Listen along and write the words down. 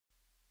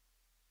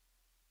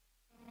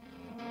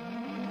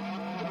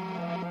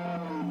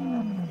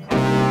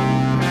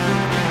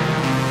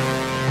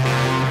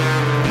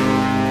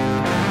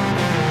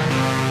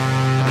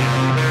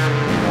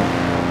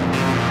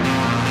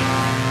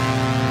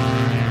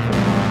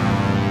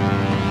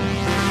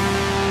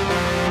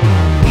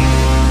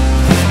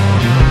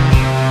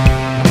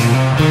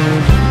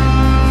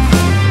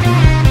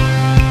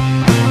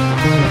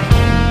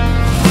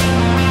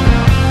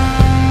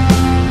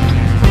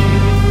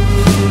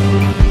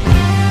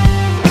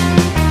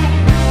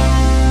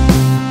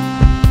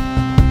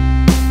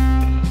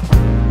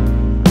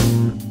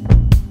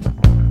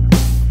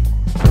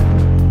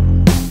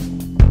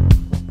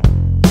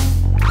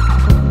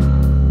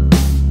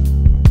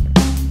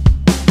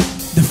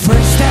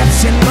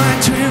steps in my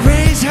to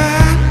erase her.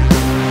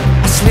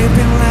 I slip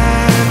in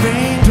like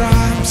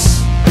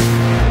raindrops.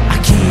 I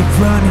keep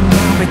running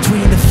on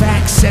between the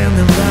facts and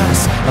the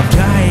lust of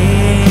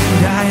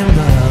dying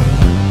love.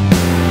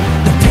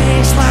 The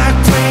pain's like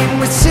playing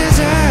with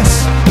scissors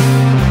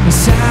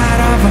inside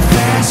of a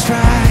fast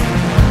ride.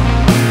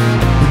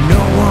 But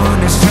no one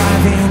is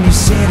driving,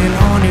 you're sitting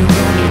on your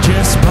own, you're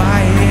just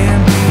buying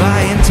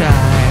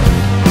time.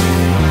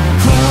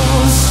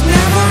 Close,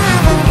 never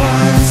ever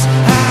was.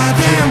 I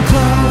damn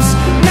close,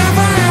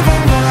 never ever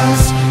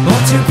was.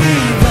 Want to be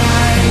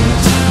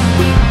right.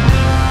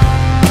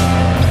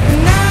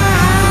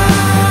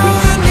 Now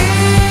I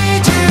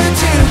need you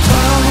to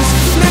close,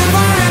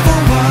 never ever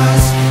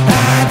was.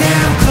 I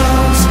damn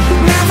close,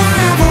 never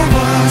ever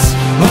was.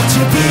 Want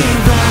to be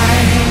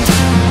right.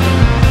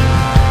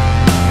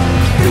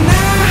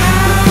 Now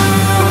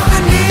I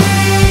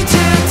need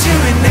you to,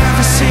 and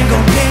every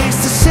single day's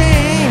the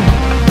same.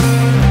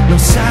 No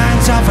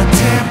signs of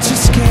attempt to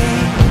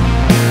escape.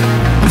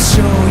 I'm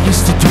so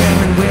used to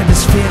dwelling with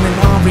this feeling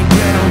of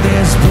regret on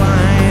this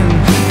blind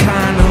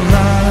kind of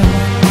love.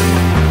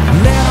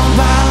 Little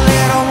by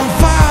little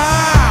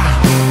far,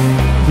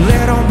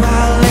 little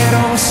by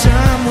little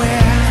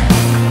somewhere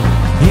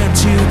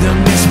into the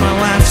mist. My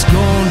life's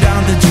going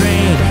down the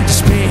drain.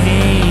 Just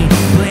pain,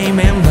 blame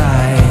and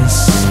lies.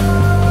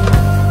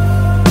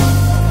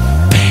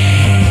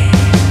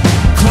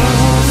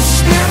 Close,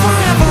 never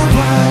ever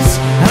was.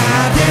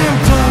 I damn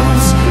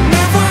close,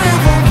 never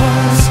ever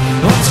was.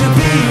 Want to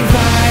be